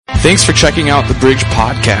Thanks for checking out the Bridge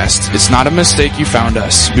Podcast. It's not a mistake you found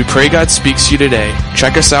us. We pray God speaks to you today.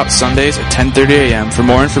 Check us out Sundays at 10:30 a.m. For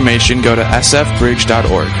more information, go to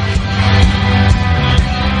sfbridge.org.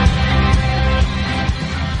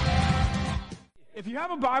 If you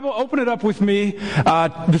have a Bible, open it up with me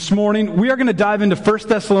this morning. We are going to dive into 1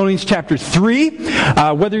 Thessalonians chapter 3.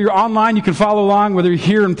 Whether you're online, you can follow along. Whether you're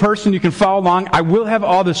here in person, you can follow along. I will have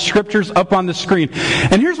all the scriptures up on the screen.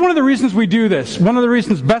 And here's one of the reasons we do this. One of the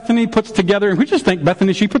reasons Bethany puts together, and we just thank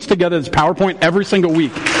Bethany, she puts together this PowerPoint every single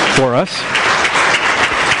week for us.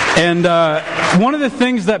 And one of the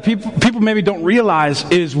things that people maybe don't realize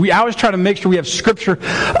is we always try to make sure we have scripture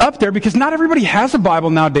up there, because not everybody has a Bible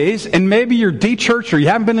nowadays, and maybe you're de-church or you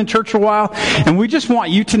haven't been in church a while, and we just want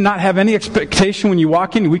you to not have any expectation when you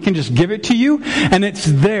walk in. We can just give it to you, and it's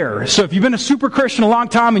there. So if you've been a super Christian a long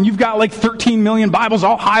time and you've got like 13 million Bibles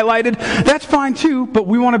all highlighted, that's fine too, but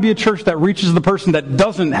we want to be a church that reaches the person that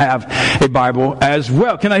doesn't have a Bible as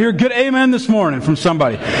well. Can I hear a good amen this morning from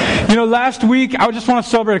somebody? You know, last week, I just want to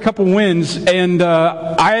celebrate a couple wins, and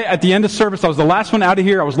at the end of service, I was the last one out of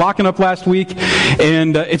here. I was locking up last week,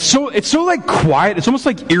 and it's so like quiet. It's almost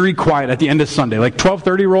like eerie quiet at the end of Sunday. Like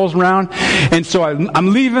 12:30 rolls around, and so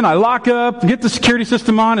I'm leaving. I lock up, get the security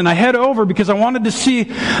system on, and I head over because I wanted to see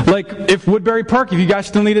like if Woodbury Park, if you guys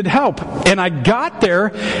still needed help. And I got there,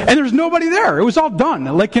 and there's nobody there. It was all done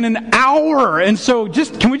like in an hour. And so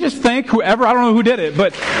can we just thank whoever? I don't know who did it,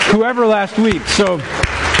 but whoever last week. So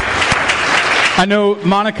I know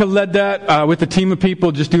Monica led that with a team of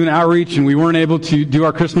people just doing outreach, and we weren't able to do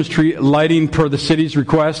our Christmas tree lighting per the city's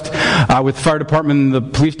request with the fire department and the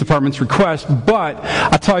police department's request. But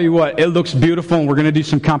I'll tell you what, it looks beautiful, and we're going to do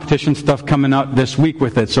some competition stuff coming up this week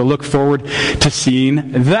with it. So look forward to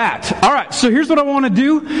seeing that. All right, so here's what I want to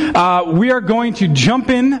do. We are going to jump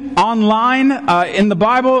in online in the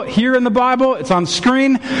Bible, here in the Bible. It's on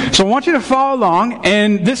screen. So I want you to follow along,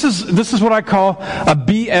 and this is what I call a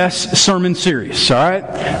BS sermon series. All right,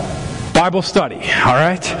 Bible study. All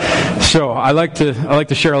right, so I like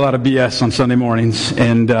to share a lot of BS on Sunday mornings,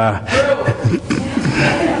 and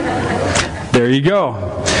there you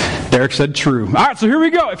go. Derek said true. All right, so here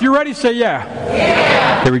we go. If you're ready, say yeah.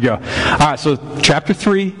 Yeah. Here we go. All right, so chapter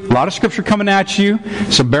 3, a lot of scripture coming at you,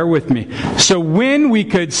 so bear with me. So when we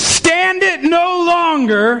could stand it no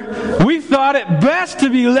longer, we thought it best to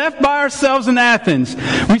be left by ourselves in Athens.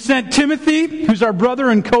 We sent Timothy, who's our brother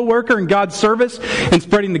and co-worker in God's service in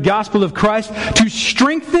spreading the gospel of Christ, to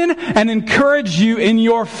strengthen and encourage you in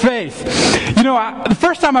your faith. You know, the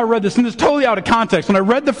first time I read this, and it's totally out of context, when I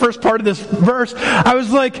read the first part of this verse, I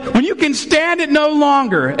was like, when you can stand it no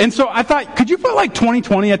longer. And so I thought, could you put like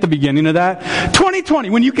 2020 at the beginning of that?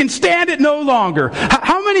 2020, when you can stand it no longer.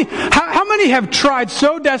 How many have tried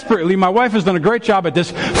so desperately, my wife has done a great job at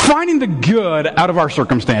this, finding the good out of our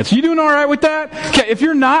circumstance. You doing all right with that? Okay, if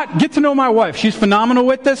you're not, get to know my wife. She's phenomenal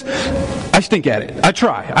with this. I stink at it. I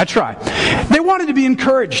try. They wanted to be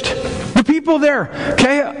encouraged. The people there,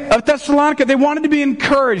 okay, of Thessalonica, they wanted to be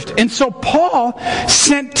encouraged. And so Paul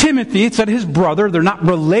sent Timothy, it said his brother, they're not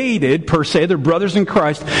related per se, they're brothers in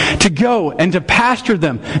Christ, to go and to pastor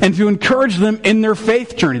them and to encourage them in their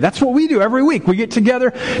faith journey. That's what we do every week. We get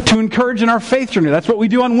together to encourage in our faith journey. That's what we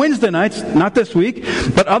do on Wednesday nights, not this week,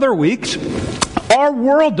 but other weeks. Our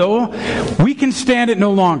world, though, we can stand it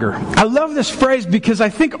no longer. I love this phrase because I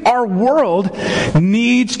think our world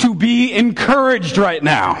needs to be encouraged right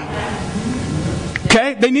now.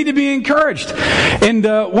 Okay? They need to be encouraged. And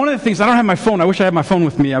one of the things, I don't have my phone. I wish I had my phone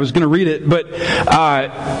with me. I was going to read it. But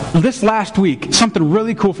this last week, something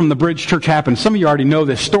really cool from the Bridge Church happened. Some of you already know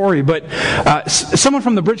this story. But someone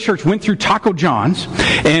from the Bridge Church went through Taco John's.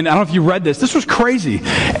 And I don't know if you read this. This was crazy.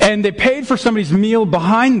 And they paid for somebody's meal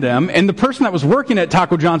behind them. And the person that was working at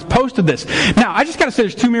Taco John's posted this. Now, I just got to say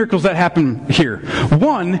there's two miracles that happened here.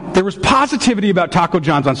 One, there was positivity about Taco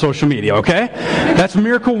John's on social media. Okay? That's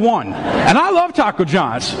miracle one. And I love Taco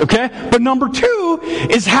John's, okay? But number two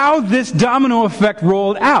is how this domino effect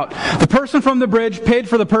rolled out. The person from the bridge paid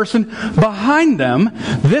for the person behind them.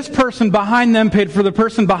 This person behind them paid for the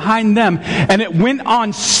person behind them. And it went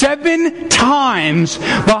on 7 times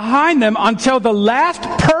behind them until the last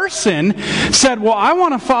person said, well, I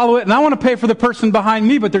want to follow it and I want to pay for the person behind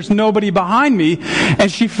me, but there's nobody behind me.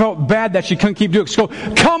 And she felt bad that she couldn't keep doing it. So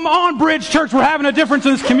come on, Bridge Church, we're having a difference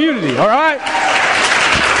in this community, all right?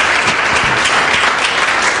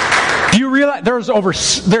 Do you realize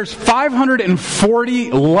there's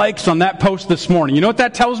 540 likes on that post this morning? You know what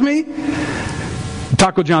that tells me?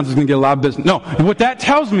 Taco John's is going to get a lot of business. No, what that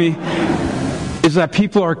tells me is that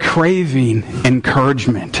people are craving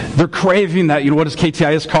encouragement. They're craving that, what does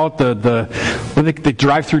KTIS call it? They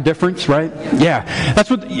drive through difference, right? Yeah. That's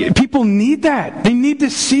what people need. That they need to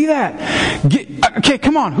see that. Okay,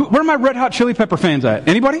 come on. Where are my Red Hot Chili Pepper fans at?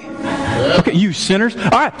 Anybody? Okay, you sinners. All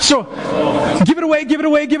right, so give it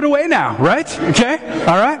away now, right? Okay,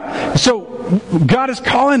 all right. So God is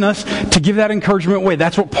calling us to give that encouragement away.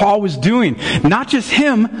 That's what Paul was doing. Not just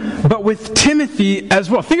him, but with Timothy as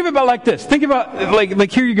well. Think of it about like this. Think about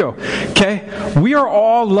like here you go. Okay, we are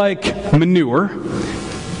all like manure.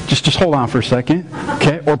 Just hold on for a second,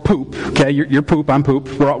 okay? Or poop, okay? You're poop, I'm poop.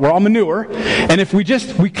 We're all manure. And if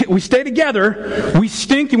we stay together, we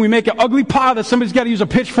stink and we make an ugly pile that somebody's got to use a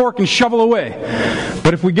pitchfork and shovel away.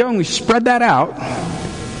 But if we go and we spread that out,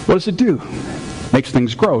 what does it do? Makes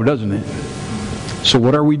things grow, doesn't it? So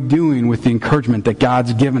what are we doing with the encouragement that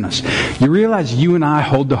God's given us? You realize you and I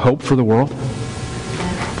hold the hope for the world?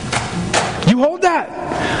 You hold that.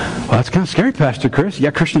 Well, that's kind of scary, Pastor Chris.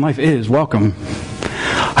 Yeah, Christian life is. Welcome.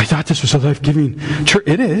 I thought this was a life-giving church.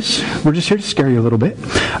 It is. We're just here to scare you a little bit.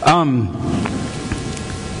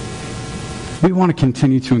 We want to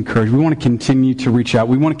continue to encourage. We want to continue to reach out.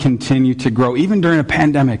 We want to continue to grow, even during a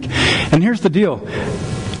pandemic. And here's the deal.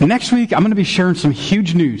 Next week, I'm going to be sharing some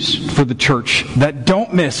huge news for the church that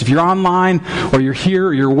don't miss. If you're online or you're here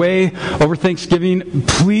or you're away over Thanksgiving,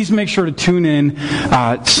 please make sure to tune in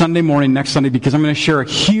Sunday morning, next Sunday, because I'm going to share a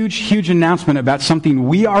huge announcement about something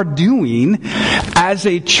we are doing as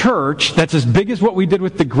a church that's as big as what we did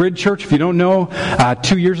with the Grid Church. If you don't know,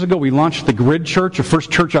 2 years ago, we launched the Grid Church, the first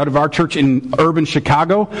church out of our church in urban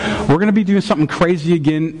Chicago. We're going to be doing something crazy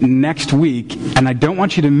again next week, and I don't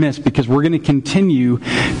want you to miss, because we're going to continue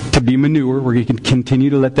to be manure. We're going to continue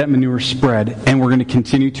to let that manure spread, and we're going to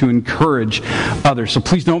continue to encourage others. So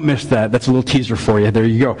please don't miss that. That's a little teaser for you. There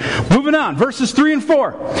you go. Moving on, verses 3 and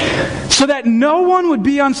 4. So that no one would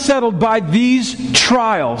be unsettled by these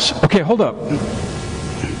trials. Okay, hold up.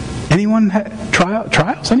 Anyone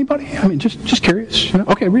trials? Anybody? I mean, just curious.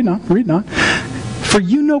 Okay, reading on. For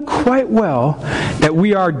you know quite well that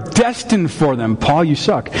we are destined for them. Paul, you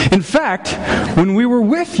suck. In fact, when we were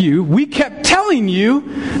with you, we kept telling you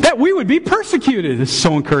that we would be persecuted. This is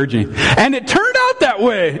so encouraging. And it turned out that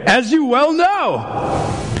way, as you well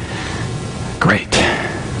know. Great.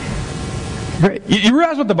 You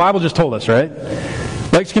realize what the Bible just told us, right?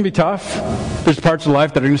 Life can be tough. There's parts of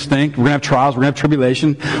life that are going to stink. We're going to have trials. We're going to have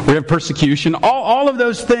tribulation. We're going to have persecution. All of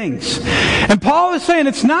those things. And Paul is saying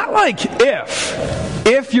it's not like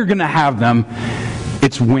if you're going to have them.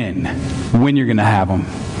 It's when you're going to have them.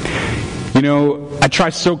 You know, I try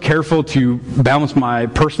so careful to balance my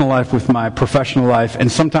personal life with my professional life, and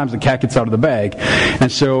sometimes the cat gets out of the bag. And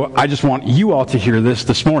so I just want you all to hear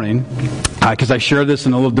this morning, because I share this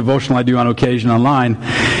in a little devotional I do on occasion online.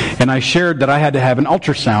 And I shared that I had to have an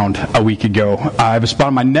ultrasound a week ago. I have a spot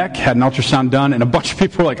on my neck, had an ultrasound done, and a bunch of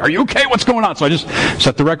people were like, "Are you okay? What's going on?" So I just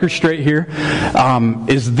set the record straight here.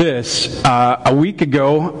 A week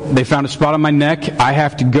ago, they found a spot on my neck. I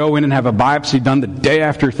have to go in and have a biopsy done the day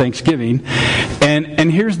after Thanksgiving.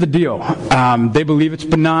 And here's the deal. They believe it's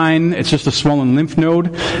benign. It's just a swollen lymph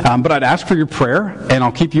node. But I'd ask for your prayer, and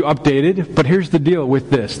I'll keep you updated. But here's the deal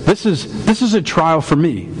with this. This is a trial for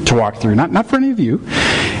me to walk through, not for any of you.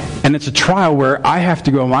 And it's a trial where I have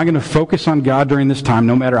to go, am I going to focus on God during this time,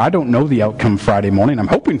 no matter, I don't know the outcome Friday morning. I'm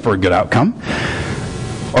hoping for a good outcome.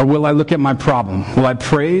 Or will I look at my problem? Will I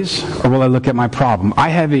praise, or will I look at my problem? I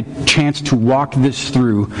have a chance to walk this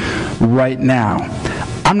through right now.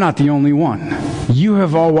 I'm not the only one. You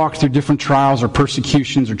have all walked through different trials or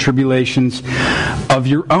persecutions or tribulations of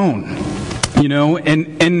your own. You know,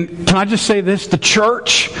 and can I just say this? The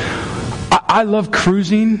church, I love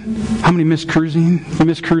cruising. How many miss cruising? You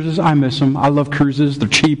miss cruises? I miss them. I love cruises. They're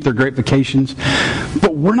cheap. They're great vacations.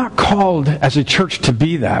 But we're not called as a church to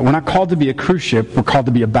be that. We're not called to be a cruise ship. We're called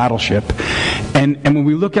to be a battleship. And when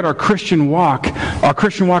we look at our Christian walk,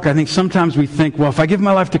 I think sometimes we think, well, if I give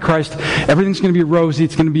my life to Christ, everything's going to be rosy.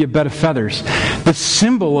 It's going to be a bed of feathers. The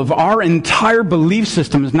symbol of our entire belief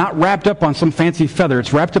system is not wrapped up on some fancy feather.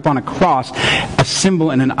 It's wrapped up on a cross, a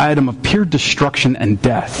symbol and an item of pure destruction and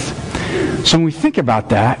death. So when we think about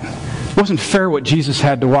that, it wasn't fair what Jesus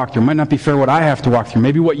had to walk through. It might not be fair what I have to walk through.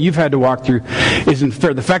 Maybe what you've had to walk through isn't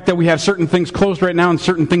fair. The fact that we have certain things closed right now and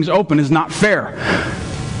certain things open is not fair.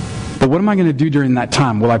 But what am I going to do during that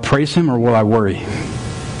time? Will I praise Him or will I worry?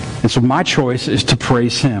 And so my choice is to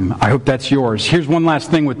praise Him. I hope that's yours. Here's one last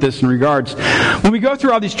thing with this in regards. When we go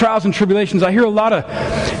through all these trials and tribulations, I hear a lot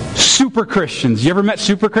of super Christians. You ever met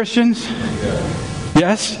super Christians?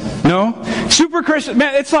 Yes? No? Super Christian,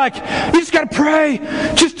 man, it's like, you just gotta pray.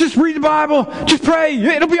 Just read the Bible. Just pray.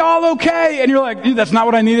 It'll be all okay. And you're like, that's not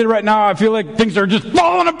what I needed right now. I feel like things are just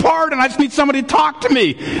falling apart and I just need somebody to talk to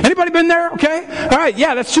me. Anybody been there? Okay? All right,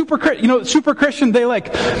 yeah, that's super Christian. Super Christian,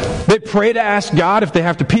 they pray to ask God if they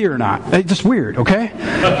have to pee or not. It's just weird, okay?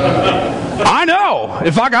 I know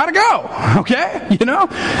if I gotta go, okay?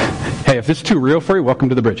 Hey, if it's too real for you, welcome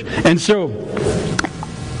to the bridge. And so,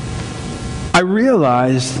 I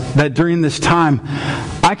realized that during this time,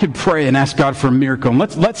 I could pray and ask God for a miracle. And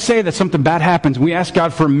let's say that something bad happens. We ask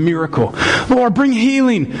God for a miracle. Lord, bring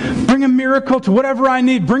healing. Bring a miracle to whatever I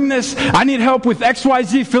need. Bring this. I need help with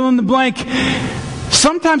XYZ, fill in the blank.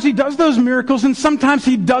 Sometimes He does those miracles and sometimes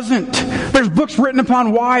He doesn't. There's books written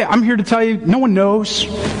upon why. I'm here to tell you, no one knows.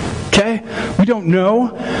 Okay? We don't know.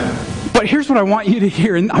 But here's what I want you to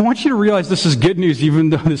hear, and I want you to realize this is good news, even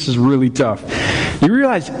though this is really tough. You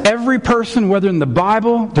realize every person, whether in the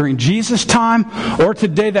Bible, during Jesus' time, or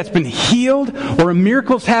today, that's been healed, or a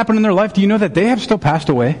miracle's happened in their life, do you know that they have still passed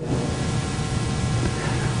away?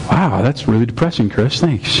 Wow, that's really depressing, Chris.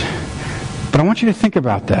 Thanks. But I want you to think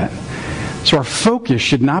about that. So our focus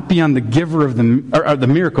should not be on the giver of the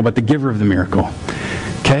miracle, but the giver of the miracle.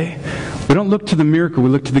 Okay? We don't look to the miracle, we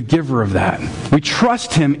look to the giver of that. We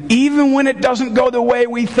trust Him even when it doesn't go the way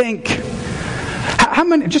we think. How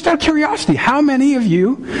many, just out of curiosity, how many of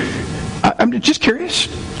you, I'm just curious,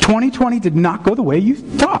 2020 did not go the way you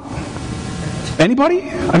thought? Anybody?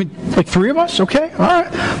 I mean, like 3 of us? Okay, all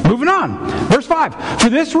right. Moving on. Verse 5. For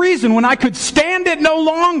this reason, when I could stand it no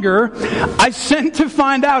longer, I sent to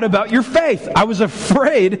find out about your faith. I was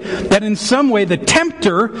afraid that in some way the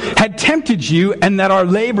tempter had tempted you and that our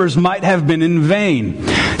labors might have been in vain.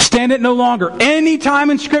 Stand it no longer. Any time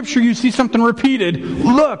in Scripture you see something repeated,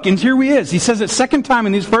 look, and here He is. He says it second time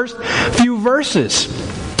in these first few verses.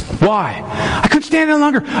 Why? I couldn't stand it any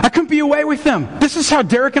longer. I couldn't be away with them. This is how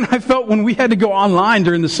Derek and I felt when we had to go online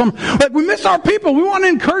during the summer. Like, we miss our people. We want to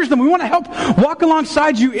encourage them. We want to help walk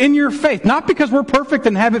alongside you in your faith. Not because we're perfect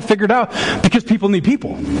and have it figured out, because people need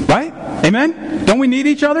people. Right? Amen? Don't we need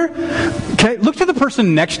each other? Okay, look to the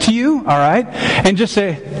person next to you, all right, and just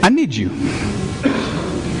say, I need you.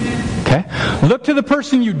 Okay? Look to the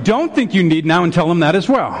person you don't think you need now and tell them that as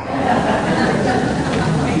well.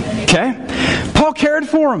 Okay? Paul cared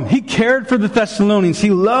for them. He cared for the Thessalonians. He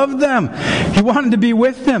loved them. He wanted to be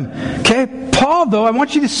with them. Okay? Paul, though, I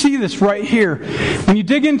want you to see this right here. When you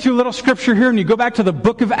dig into a little scripture here and you go back to the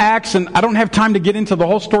book of Acts, and I don't have time to get into the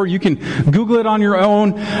whole story. You can Google it on your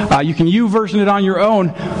own. You can YouVersion it on your own.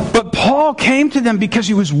 But Paul came to them because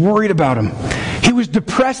he was worried about them. He was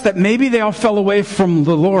depressed that maybe they all fell away from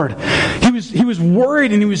the Lord. He was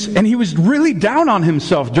worried and he was really down on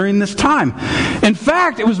himself during this time. In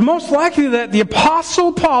fact, it was most likely that the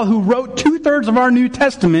Apostle Paul, who wrote 2/3 of our New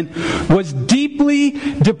Testament, was deeply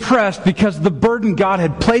depressed because of the burden God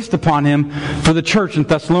had placed upon him for the church in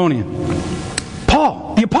Thessalonica.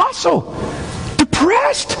 Paul, the Apostle,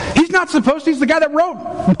 depressed. He's not supposed to. He's the guy that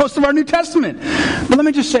wrote most of our New Testament. But let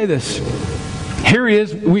me just say this. Here he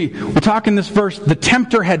is. We talk in this verse, the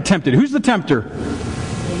tempter had tempted. Who's the tempter?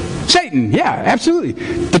 Satan. Yeah, absolutely.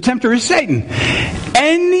 The tempter is Satan.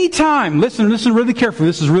 Anytime, listen really carefully.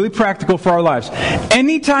 This is really practical for our lives.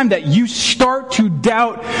 Anytime that you start to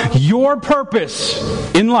doubt your purpose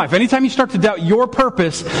in life, anytime you start to doubt your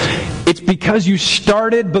purpose, it's because you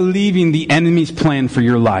started believing the enemy's plan for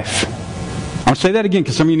your life. I'll say that again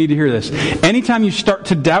because some of you need to hear this. Anytime you start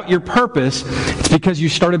to doubt your purpose, it's because you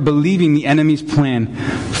started believing the enemy's plan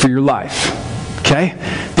for your life. Okay?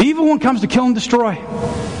 The evil one comes to kill and destroy.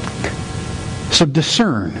 So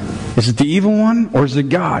discern. Is it the evil one or is it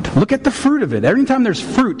God? Look at the fruit of it. Every time there's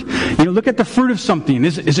fruit, look at the fruit of something.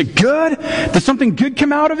 Is it good? Does something good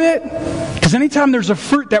come out of it? Because anytime there's a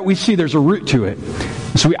fruit that we see, there's a root to it.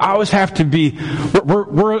 So we always have to be,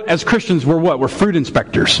 we're as Christians, we're what? We're fruit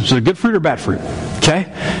inspectors. So good fruit or bad fruit? Okay?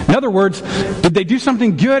 In other words, did they do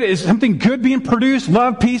something good? Is something good being produced?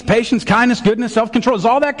 Love, peace, patience, kindness, goodness, self-control. Is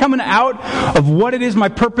all that coming out of what it is my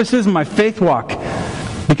purpose is in my faith walk?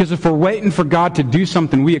 Because if we're waiting for God to do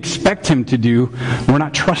something we expect Him to do, we're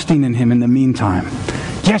not trusting in Him in the meantime.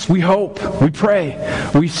 Yes, we hope, we pray,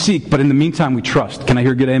 we seek, but in the meantime we trust. Can I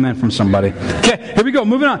hear a good amen from somebody? Okay, here we go,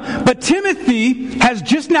 moving on. But Timothy has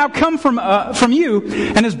just now come from you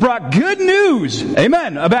and has brought good news,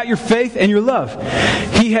 amen, about your faith and your love.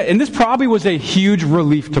 And this probably was a huge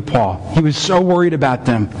relief to Paul. He was so worried about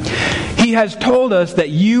them. He has told us that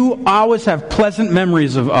you always have pleasant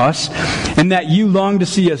memories of us and that you long to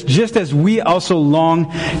see us just as we also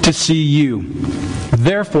long to see you.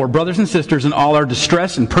 Therefore, brothers and sisters, in all our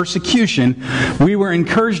distress and persecution, we were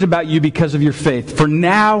encouraged about you because of your faith. For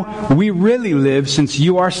now we really live, since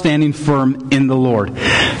you are standing firm in the Lord.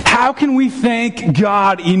 How can we thank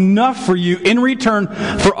God enough for you in return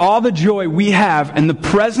for all the joy we have in the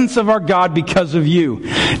presence of our God because of you?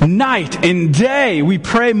 Night and day we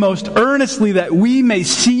pray most earnestly that we may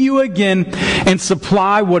see you again and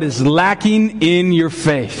supply what is lacking in your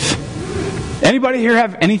faith. Anybody here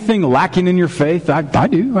have anything lacking in your faith? I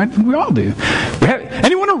do. We all do.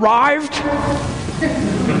 Anyone arrived?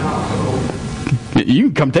 You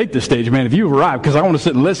can come take this stage, man, if you arrive, because I want to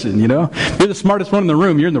sit and listen, you know. You're the smartest one in the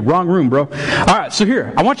room. You're in the wrong room, bro. All right, so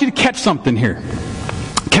here, I want you to catch something here.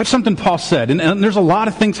 Catch something Paul said. And there's a lot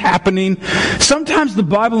of things happening. Sometimes the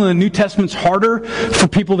Bible in the New Testament's harder for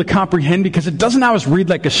people to comprehend because it doesn't always read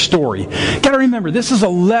like a story. Got to remember, this is a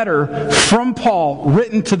letter from Paul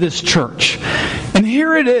written to this church. And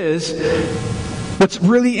here it is. What's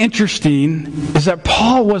really interesting is that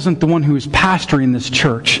Paul wasn't the one who was pastoring this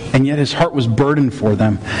church, and yet his heart was burdened for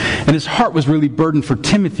them. And his heart was really burdened for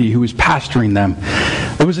Timothy, who was pastoring them.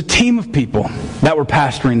 There was a team of people that were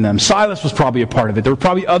pastoring them. Silas was probably a part of it. There were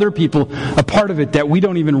probably other people a part of it that we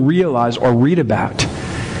don't even realize or read about.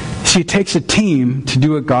 See, it takes a team to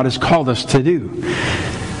do what God has called us to do.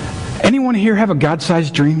 Anyone here have a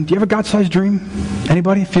God-sized dream? Do you have a God-sized dream?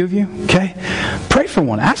 Anybody? A few of you? Okay. Pray for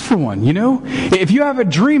one. Ask for one, you know? If you have a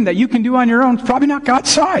dream that you can do on your own, it's probably not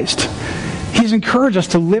God-sized. He's encouraged us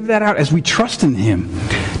to live that out as we trust in Him.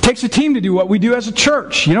 It takes a team to do what we do as a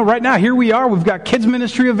church. You know, right now, here we are. We've got kids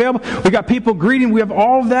ministry available. We've got people greeting. We have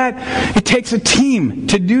all of that. It takes a team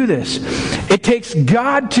to do this. It takes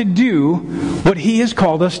God to do what He has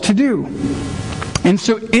called us to do. And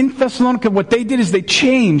so in Thessalonica, what they did is they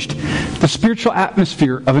changed the spiritual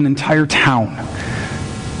atmosphere of an entire town.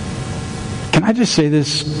 Can I just say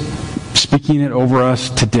this, speaking it over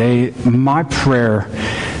us today? My prayer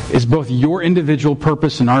is both your individual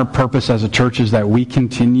purpose and our purpose as a church is that we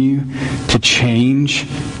continue to change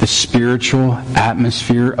the spiritual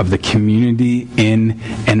atmosphere of the community in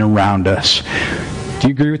and around us. Do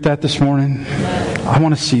you agree with that this morning? I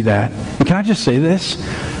want to see that. And can I just say this?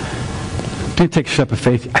 I'm going to take a step of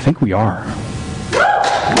faith. I think we are.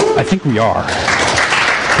 I think we are.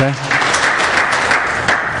 Okay?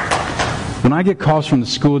 When I get calls from the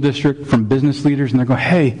school district, from business leaders, and they go,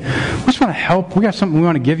 hey, we just want to help. We got something we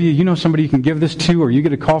want to give you. You know somebody you can give this to, or you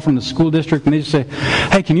get a call from the school district, and they just say,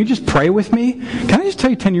 hey, can you just pray with me? Can I just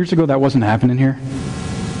tell you 10 years ago that wasn't happening here?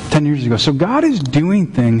 10 years ago. So God is doing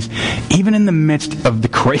things even in the midst of the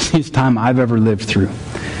craziest time I've ever lived through.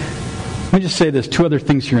 Let me just say this, two other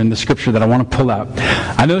things here in the scripture that I want to pull out.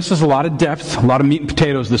 I know this is a lot of depth, a lot of meat and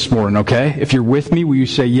potatoes this morning, okay? If you're with me, will you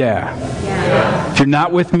say yeah? If you're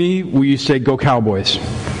not with me, will you say go Cowboys?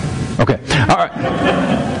 Okay. All right.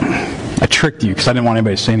 I tricked you because I didn't want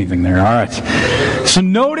anybody to say anything there. All right. So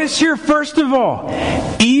notice here, first of all,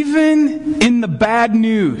 even in the bad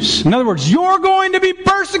news, in other words, you're going to be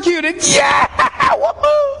persecuted. Yeah!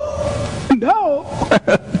 Woohoo! No.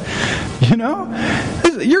 You know?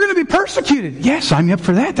 You're going to be persecuted. Yeah, sign me up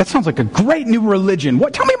for that. That sounds like a great new religion.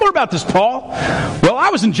 What? Tell me more about this, Paul. Well, I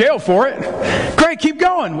was in jail for it. Great, keep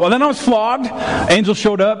going. Well, then I was flogged. Angels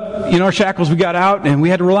showed up. You know, our shackles we got out, and we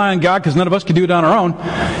had to rely on God because none of us could do it on our own.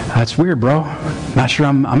 That's weird, bro. Not sure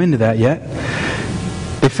I'm into that yet.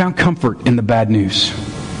 They found comfort in the bad news.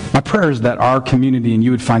 My prayer is that our community and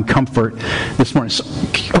you would find comfort this morning.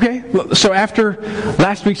 So after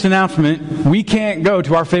last week's announcement, we can't go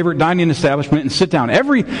to our favorite dining establishment and sit down.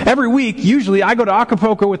 Every week, usually, I go to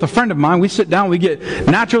Acapulco with a friend of mine. We sit down, we get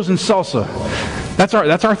nachos and salsa.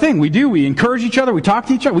 That's our thing. We encourage each other, we talk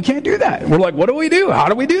to each other. We can't do that. We're like, what do we do? How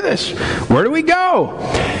do we do this? Where do we go?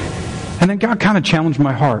 And then God kind of challenged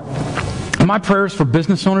my heart. My prayers for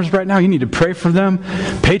business owners right now, you need to pray for them,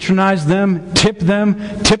 patronize them, tip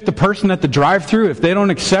the person at the drive-thru. If they don't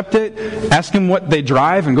accept it, ask them what they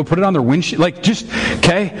drive and go put it on their windshield.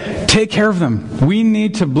 Take care of them. We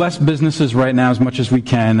need to bless businesses right now as much as we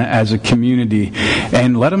can as a community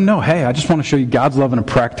and let them know, hey, I just want to show you God's love in a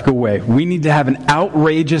practical way. We need to have an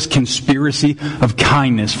outrageous conspiracy of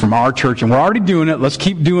kindness from our church, and we're already doing it. Let's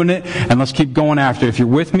keep doing it, and let's keep going after it. If you're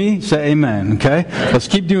with me, say amen, okay? Let's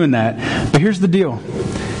keep doing that. But here's the deal.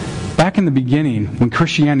 Back in the beginning, when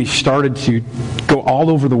Christianity started to go all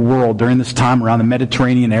over the world during this time around the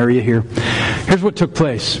Mediterranean area here, here's what took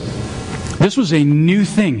place. This was a new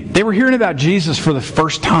thing. They were hearing about Jesus for the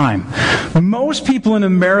first time. Most people in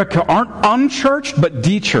America aren't unchurched, but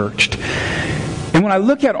dechurched. And And when I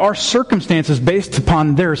look at our circumstances based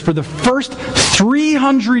upon theirs, for the first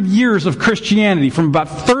 300 years of Christianity, from about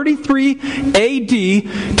 33 AD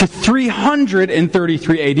to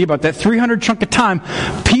 333 AD, about that 300 chunk of time,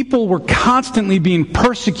 people were constantly being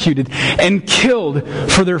persecuted and killed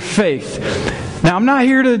for their faith. Now, I'm not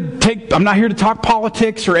here to talk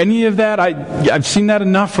politics or any of that. I've seen that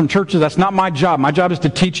enough from churches. That's not my job. My job is to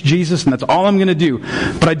teach Jesus, and that's all I'm going to do.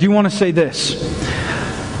 But I do want to say this.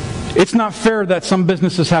 It's not fair that some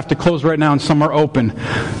businesses have to close right now and some are open.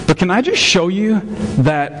 But can I just show you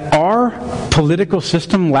that our political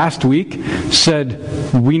system last week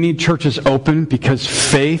said we need churches open because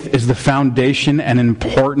faith is the foundation and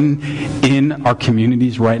important in our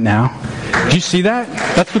communities right now? Did you see that?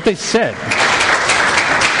 That's what they said.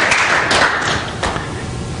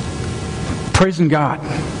 Praising God.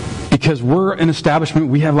 Because we're an establishment,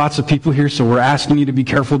 we have lots of people here, so we're asking you to be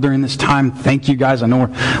careful during this time. Thank you guys. I know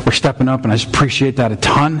we're stepping up, and I just appreciate that a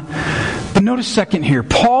ton. But notice second here,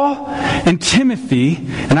 Paul and Timothy,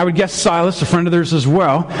 and I would guess Silas, a friend of theirs as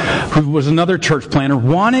well, who was another church planner,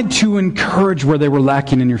 wanted to encourage where they were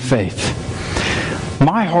lacking in your faith.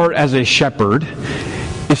 My heart as a shepherd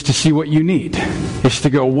is to see what you need. Is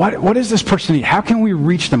to go, what does this person need? How can we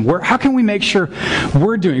reach them? How can we make sure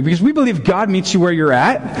we're doing? Because we believe God meets you where you're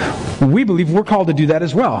at. We believe we're called to do that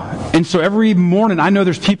as well. And so every morning, I know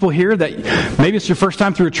there's people here that maybe it's your first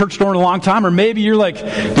time through a church door in a long time, or maybe you're like,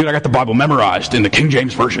 dude, I got the Bible memorized in the King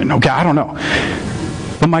James Version. Okay, I don't know.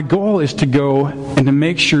 But my goal is to go and to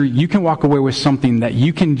make sure you can walk away with something that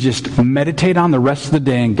you can just meditate on the rest of the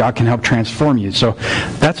day and God can help transform you. So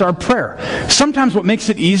that's our prayer. Sometimes what makes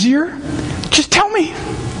it easier, just tell me.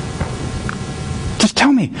 Just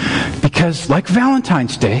tell me. Because like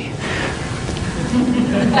Valentine's Day,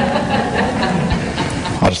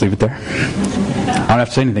 I'll just leave it there. I don't have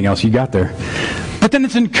to say anything else. You got there. But then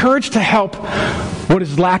it's encouraged to help what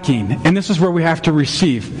is lacking. And this is where we have to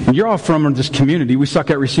receive. And you're all from this community. We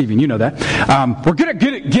suck at receiving. You know that. We're good at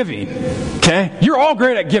giving. Okay? You're all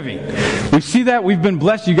great at giving. We see that. We've been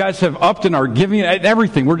blessed. You guys have upped in our giving and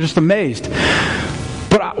everything. We're just amazed.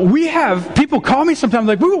 But we have people call me sometimes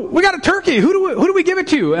like, we got a turkey. Who do we give it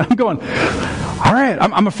to? And I'm going, all right.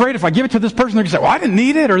 I'm afraid if I give it to this person, they're going to say, well, I didn't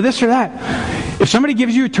need it or this or that. If somebody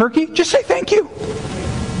gives you a turkey, just say thank you.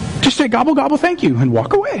 Just say gobble, gobble, thank you, and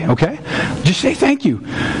walk away, okay? Just say thank you.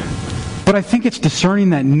 But I think it's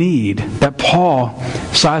discerning that need that Paul,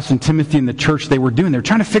 Silas, and Timothy in the church they were doing. They're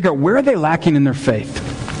trying to figure out where are they lacking in their faith.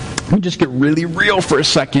 Let me just get really real for a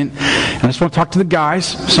second. And I just want to talk to the guys,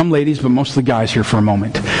 some ladies, but mostly guys here for a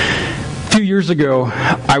moment. A few years ago,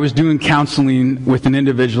 I was doing counseling with an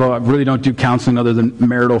individual. I really don't do counseling other than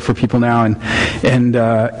marital for people now. And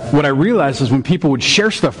what I realized is when people would share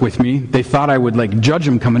stuff with me, they thought I would like judge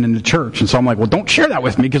them coming into church. And so I'm like, well, don't share that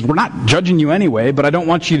with me because we're not judging you anyway, but I don't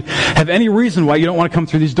want you to have any reason why you don't want to come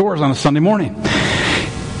through these doors on a Sunday morning.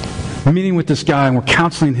 I'm meeting with this guy and we're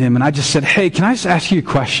counseling him, and I just said, hey, can I just ask you a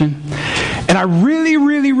question? And I really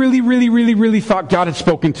thought God had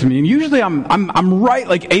spoken to me. And usually I'm right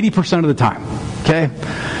like 80% of the time. Okay?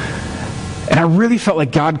 And I really felt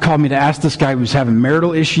like God called me to ask this guy who was having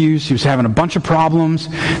marital issues. He was having a bunch of problems.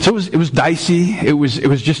 So it was dicey. It was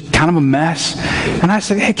just kind of a mess. And I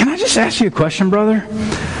said, hey, can I just ask you a question, brother?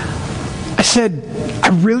 I said, I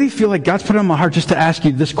really feel like God's put it on my heart just to ask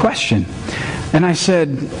you this question. And I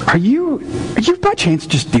said, are you by chance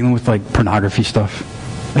just dealing with like pornography stuff?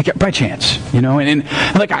 Like by chance, you know? And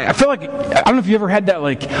like I feel like, I don't know if you ever had that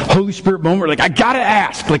like Holy Spirit moment where like I gotta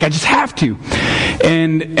ask, like I just have to.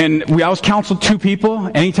 And we always counsel two people.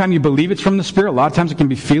 Anytime you believe it's from the Spirit, a lot of times it can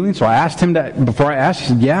be feeling. So I asked him that before I asked. He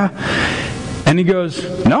said, yeah. And he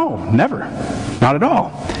goes, no, never. Not at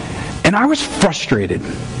all. And I was frustrated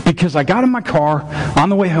because I got in my car on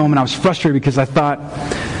the way home and I was frustrated because I thought,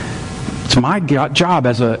 it's my job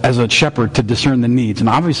as a shepherd to discern the needs. And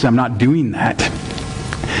obviously I'm not doing that.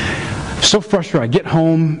 So frustrated. I get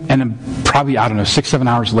home and probably, 6-7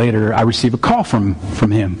 hours later, I receive a call from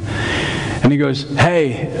him. And he goes,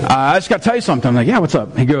 hey, I just got to tell you something. I'm like, yeah, what's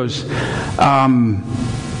up? He goes,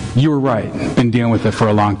 you were right. Been dealing with it for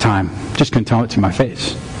a long time. Just couldn't tell it to my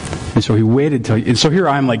face. And so he waited till, and so here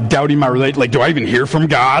I am like doubting my relationship. Like, do I even hear from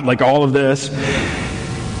God? Like all of this.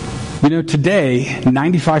 You know, today,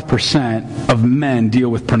 95% of men deal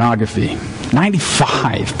with pornography.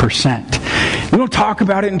 95%. We don't talk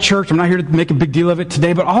about it in church. I'm not here to make a big deal of it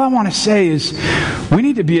today, but all I want to say is we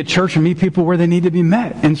need to be a church and meet people where they need to be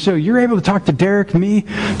met. And so you're able to talk to Derek, me,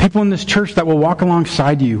 people in this church that will walk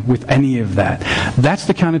alongside you with any of that. That's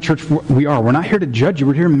the kind of church we are. We're not here to judge you.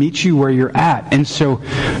 We're here to meet you where you're at. And so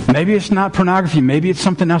maybe it's not pornography. Maybe it's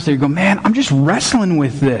something else that you go, man, I'm just wrestling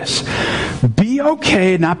with this. be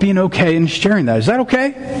okay not being okay and sharing that. Is that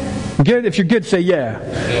okay? Good? If you're good, say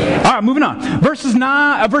yeah. All right, moving on. Verses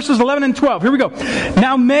 11 and 12. Here we go.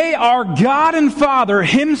 Now may our God and Father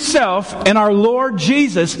himself and our Lord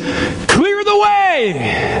Jesus clear the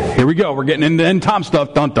way. Here we go. We're getting into end time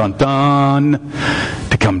stuff. Dun, dun, dun.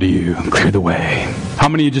 To come to you. Clear the way. How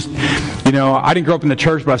many of you just, I didn't grow up in the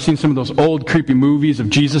church, but I've seen some of those old creepy movies of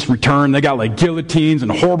Jesus return. They got like guillotines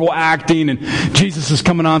and horrible acting, and Jesus is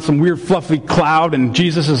coming on some weird fluffy cloud, and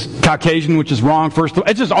Jesus is Caucasian, which is wrong. First,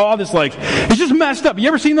 it's just all this it's just messed up. You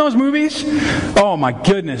ever seen those movies? Oh my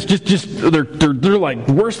goodness, they're like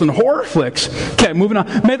worse than horror flicks. Okay, moving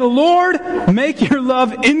on. May the Lord make your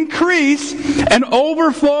love increase and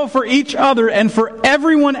overflow for each other and for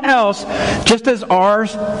everyone else, just as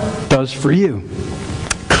ours does for you.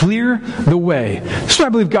 Clear the way. This is what I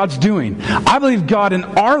believe God's doing. I believe God in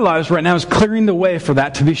our lives right now is clearing the way for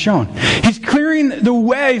that to be shown. He's clearing the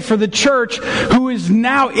way for the church who is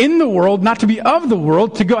now in the world, not to be of the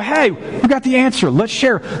world, to go, hey, we got the answer. Let's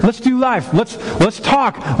share. Let's do life. Let's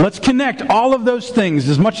talk. Let's connect. All of those things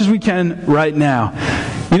as much as we can right now.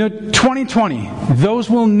 2020, those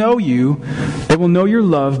will know you. They will know your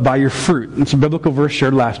love by your fruit. It's a biblical verse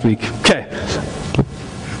shared last week. Okay.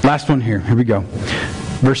 Last one here. Here we go.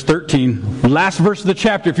 Verse 13, last verse of the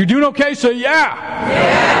chapter. If you're doing okay, say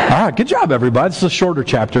yeah. All right, good job, everybody. This is a shorter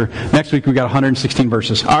chapter. Next week, we got 116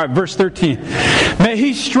 verses. All right, verse 13. May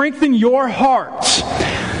he strengthen your hearts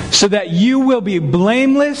so that you will be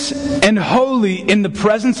blameless and holy in the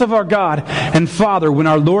presence of our God and Father when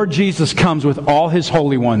our Lord Jesus comes with all his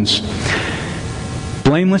holy ones.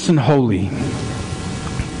 Blameless and holy.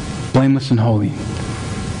 Blameless and holy.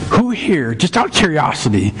 Who here, just out of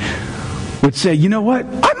curiosity, would say, you know what?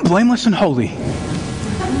 I'm blameless and holy.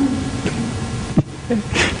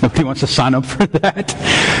 Nobody wants to sign up for that.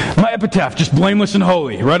 My epitaph, just blameless and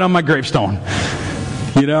holy, right on my gravestone.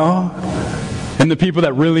 And the people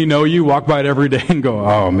that really know you walk by it every day and go,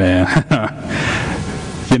 oh man.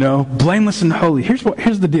 Blameless and holy. Here's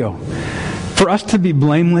the deal. For us to be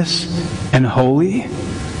blameless and holy,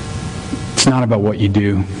 it's not about what you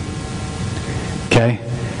do. Okay?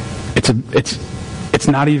 It's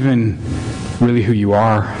not even really who you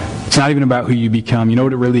are. It's not even about who you become. You know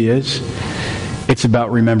what it really is? It's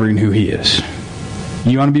about remembering who he is.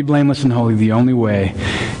 You want to be blameless and holy, the only way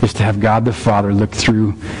is to have God the Father look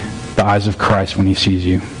through the eyes of Christ when he sees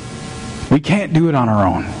you. We can't do it on our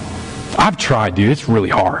own. I've tried, dude. It's really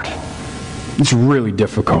hard. It's really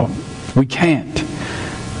difficult. We can't.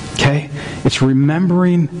 Okay? It's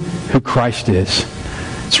remembering who Christ is.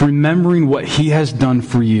 It's remembering what he has done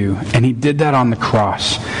for you. And he did that on the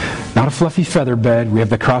cross. Not a fluffy feather bed. We have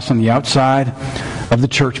the cross on the outside of the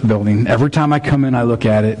church building. Every time I come in, I look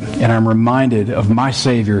at it, and I'm reminded of my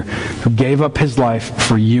Savior who gave up his life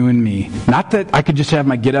for you and me. Not that I could just have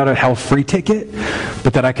my get out of hell free ticket,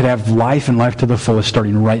 but that I could have life and life to the fullest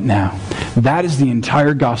starting right now. That is the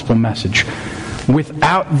entire gospel message.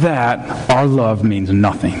 Without that, our love means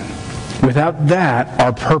nothing. Without that,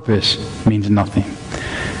 our purpose means nothing.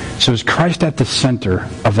 So is Christ at the center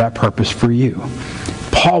of that purpose for you?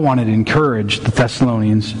 Paul wanted to encourage the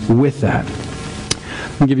Thessalonians with that.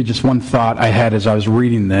 I'll give you just one thought I had as I was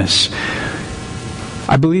reading this.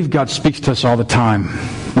 I believe God speaks to us all the time.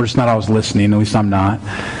 We're just not always listening, at least I'm not.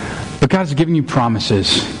 But God has given you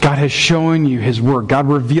promises. God has shown you his word. God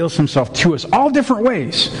reveals himself to us all different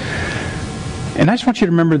ways. And I just want you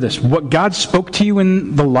to remember this. What God spoke to you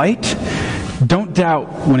in the light, don't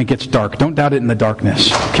doubt when it gets dark. Don't doubt it in the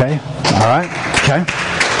darkness. Okay? All right? Okay?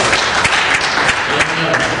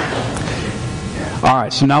 All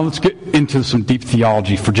right, so now let's get into some deep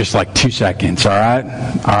theology for just like 2 seconds, all right?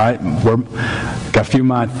 All right, got a few of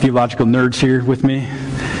my theological nerds here with me.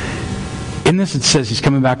 In this, it says he's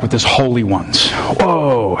coming back with his holy ones.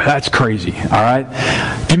 Whoa, that's crazy, all right?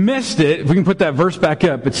 If you missed it, if we can put that verse back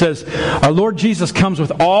up, it says, our Lord Jesus comes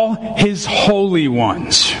with all his holy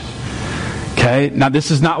ones. Okay, now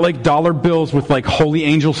this is not like dollar bills with like holy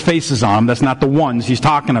angels' faces on them. That's not the ones he's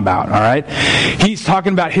talking about, all right? He's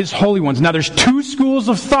talking about his holy ones. Now there's two schools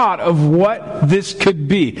of thought of what this could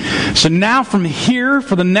be. So now from here,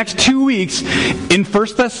 for the next 2 weeks, in 1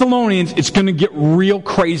 Thessalonians, it's going to get real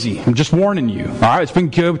crazy. I'm just warning you, all right? It's been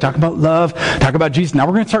good. We talk about love, talk about Jesus. Now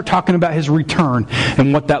we're going to start talking about his return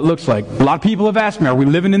and what that looks like. A lot of people have asked me, are we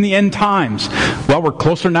living in the end times? Well, we're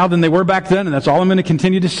closer now than they were back then, and that's all I'm going to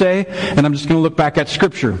continue to say, and I'm just going to look back at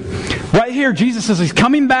Scripture. Right here, Jesus says he's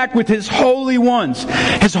coming back with his holy ones.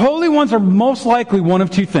 His holy ones are most likely one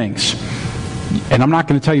of two things. And I'm not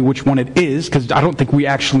going to tell you which one it is, because I don't think we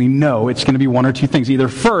actually know. It's going to be one or two things. Either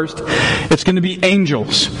first, it's going to be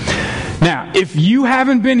angels. Now, if you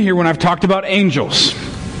haven't been here when I've talked about angels,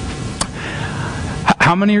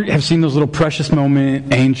 how many have seen those little precious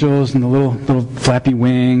moment angels and the little flappy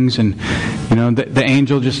wings, and the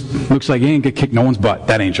angel just looks like he ain't gonna kick no one's butt,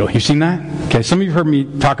 that angel. You've seen that? Okay, some of you have heard me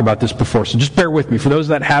talk about this before, so just bear with me. For those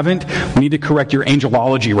that haven't, we need to correct your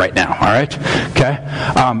angelology right now, all right? Okay?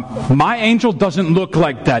 My angel doesn't look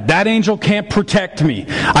like that. That angel can't protect me.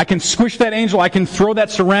 I can squish that angel. I can throw that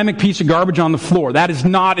ceramic piece of garbage on the floor. That is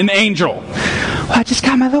not an angel. Well, I just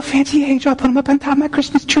got my little fancy angel. I put him up on top of my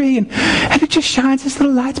Christmas tree, and it just shines his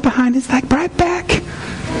little lights behind his like bright back.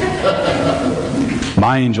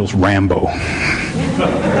 My angel's Rambo.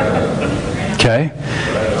 Okay?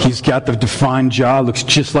 He's got the defined jaw, looks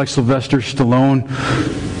just like Sylvester Stallone.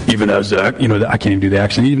 Even has that, I can't even do the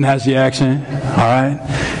accent. He even has the accent. All right?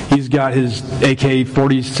 He's got his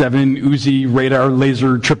AK-47 Uzi radar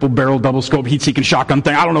laser triple barrel double scope heat-seeking shotgun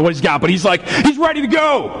thing. I don't know what he's got, but he's ready to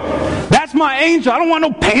go. That's my angel. I don't want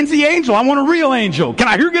no pansy angel. I want a real angel. Can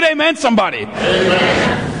I hear good amen, somebody?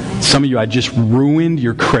 Amen. Some of you, I just ruined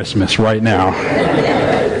your Christmas right now.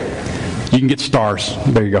 You can get stars.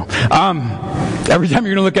 There you go. Every time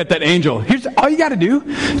you're going to look at that angel, here's all you got to do.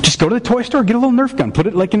 Just go to the toy store, get a little Nerf gun, put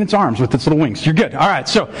it like in its arms with its little wings. You're good. All right,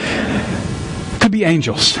 so could be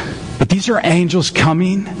angels. But these are angels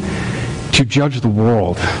coming to judge the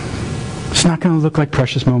world. It's not going to look like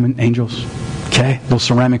precious moment angels. Okay? Those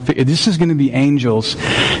ceramic figures. This is going to be angels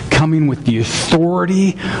coming with the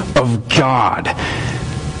authority of God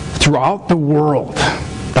throughout the world.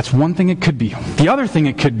 That's one thing it could be. The other thing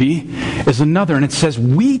it could be is another, and it says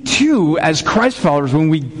we too, as Christ followers, when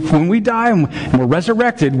we die and we're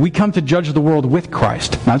resurrected, we come to judge the world with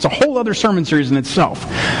Christ. Now, it's a whole other sermon series in itself.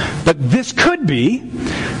 But this could be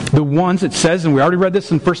the ones, it says, and we already read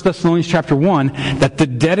this in 1 Thessalonians chapter 1, that the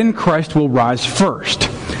dead in Christ will rise first.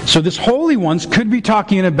 So this holy ones could be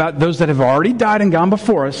talking about those that have already died and gone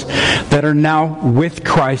before us that are now with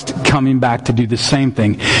Christ coming back to do the same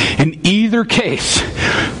thing. In either case,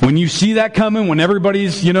 when you see that coming, when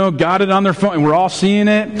everybody's, got it on their phone and we're all seeing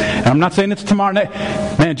it, and I'm not saying it's tomorrow night,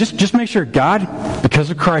 man, just make sure, God, because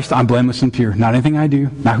of Christ, I'm blameless and pure. Not anything I do,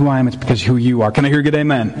 not who I am, it's because of who you are. Can I hear a good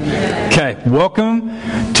amen? Okay, welcome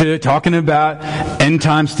to talking about end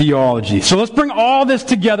times theology. So let's bring all this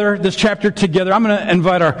together, this chapter together. I'm going to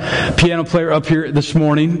invite our piano player up here this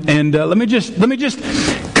morning, and let me just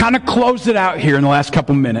kind of close it out here in the last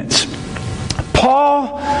couple minutes.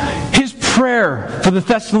 Paul, his prayer for the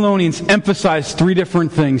Thessalonians emphasized three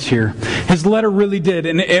different things here. His letter really did,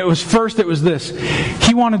 and it was this.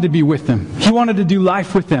 He wanted to be with them. He wanted to do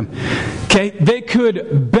life with them. Okay, they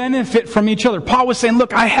could benefit from each other. Paul was saying,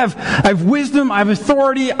 look, I have wisdom, I have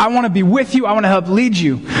authority, I want to be with you, I want to help lead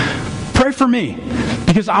you. Pray for me,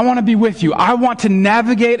 because I want to be with you. I want to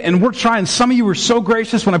navigate, and we're trying. Some of you were so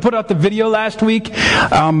gracious when I put out the video last week.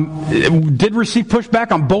 Did receive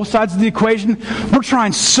pushback on both sides of the equation. We're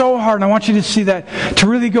trying so hard, and I want you to see that, to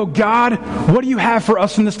really go, God, what do you have for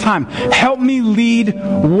us in this time? Help me lead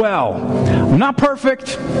well. I'm not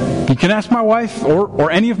perfect. You can ask my wife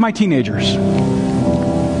or any of my teenagers.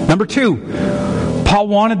 Number 2, Paul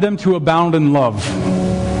wanted them to abound in love.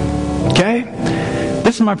 Okay?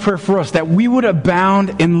 This is my prayer for us, that we would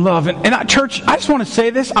abound in love. And church, I just want to say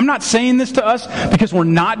this. I'm not saying this to us because we're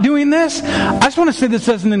not doing this. I just want to say this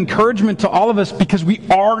as an encouragement to all of us because we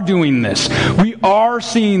are doing this. We are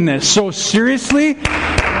seeing this. So seriously,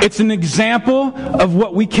 it's an example of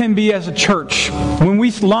what we can be as a church. When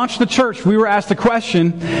we launched the church, we were asked a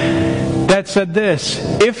question that said this: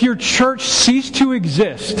 if your church ceased to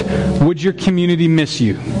exist, would your community miss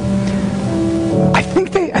you? I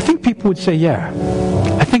think people would say, yeah.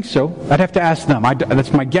 I think so. I'd have to ask them.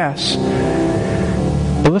 That's my guess.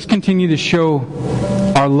 But let's continue to show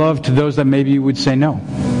our love to those that maybe would say no.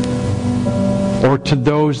 Or to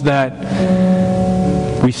those that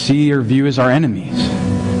we see or view as our enemies.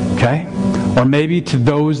 Okay? Or maybe to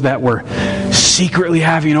those that we're secretly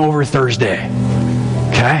having over Thursday.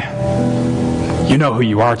 Okay? You know who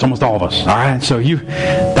you are. It's almost all of us. All right? So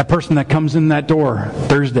that person that comes in that door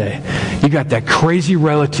Thursday, you got that crazy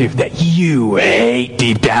relative that you hate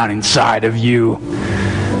deep down inside of you.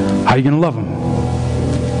 How are you going to love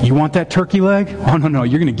them? You want that turkey leg? Oh, no.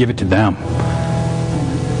 You're going to give it to them.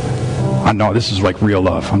 I know, this is like real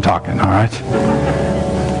love. I'm talking, all right?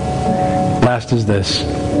 Last is this.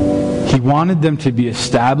 He wanted them to be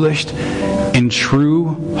established in true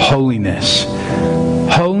holiness.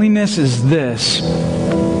 Holiness is this.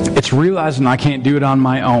 It's realizing I can't do it on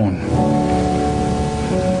my own.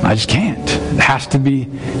 I just can't. It has to be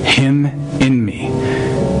Him in me.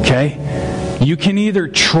 Okay? You can either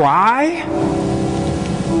try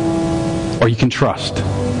or you can trust.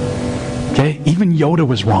 Okay? Even Yoda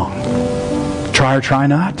was wrong. Try or try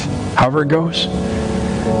not, however it goes.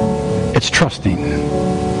 It's trusting.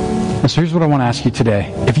 And so here's what I want to ask you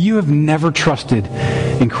today. If you have never trusted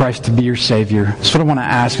in Christ to be your Savior, that's what I want to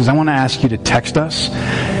ask, is I want to ask you to text us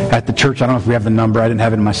at the church. I don't know if we have the number. I didn't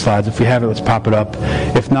have it in my slides. If we have it, let's pop it up.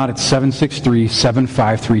 If not, it's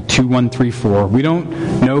 763-753-2134. We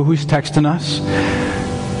don't know who's texting us.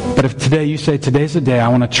 But if today you say, today's the day I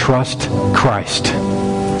want to trust Christ,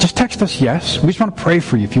 just text us yes. We just want to pray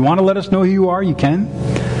for you. If you want to let us know who you are, you can.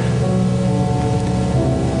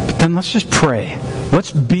 But then let's just pray.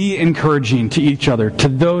 Let's be encouraging to each other, to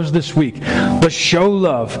those this week. Let's show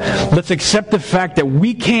love. Let's accept the fact that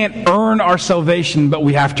we can't earn our salvation, but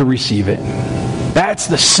we have to receive it. That's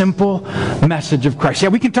the simple message of Christ. Yeah,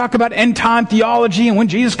 we can talk about end-time theology and when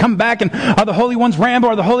Jesus come back and are the holy ones Rambo,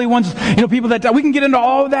 are the holy ones, people that die. We can get into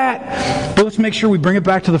all of that. But let's make sure we bring it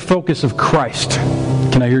back to the focus of Christ.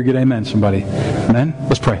 Can I hear a good amen, somebody? Amen?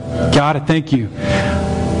 Let's pray. God, I thank you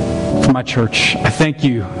for my church. I thank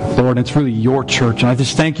you, Lord, it's really your church. And I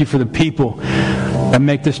just thank you for the people that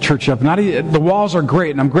make this church up. The walls are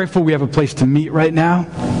great, and I'm grateful we have a place to meet right now.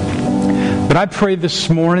 But I pray this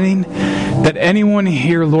morning that anyone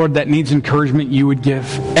here, Lord, that needs encouragement, you would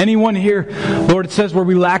give. Anyone here, Lord, it says where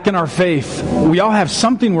we lack in our faith. We all have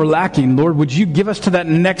something we're lacking. Lord, would you give us to that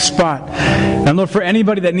next spot? And Lord, for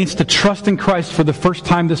anybody that needs to trust in Christ for the first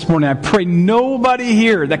time this morning, I pray nobody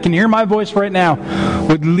here that can hear my voice right now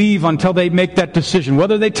would leave until they make that decision.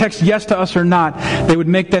 Whether they text yes to us or not, they would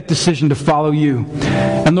make that decision to follow you.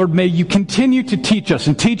 And Lord, may you continue to teach us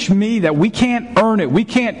and teach me that we can't earn it. We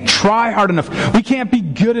can't try hard enough. We can't be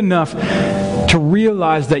good enough to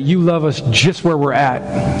realize that you love us just where we're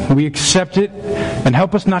at. We accept it, and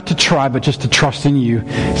help us not to try, but just to trust in you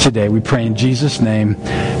today. We pray in Jesus' name.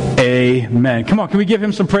 Amen. Come on, can we give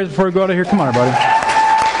him some praise before we go out of here? Come on, everybody.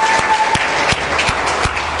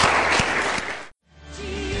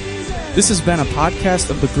 This has been a podcast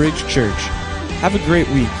of the Bridge Church. Have a great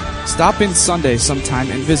week. Stop in Sunday sometime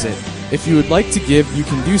and visit. If you would like to give, you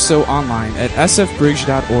can do so online at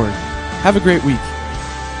sfbridge.org. Have a great week.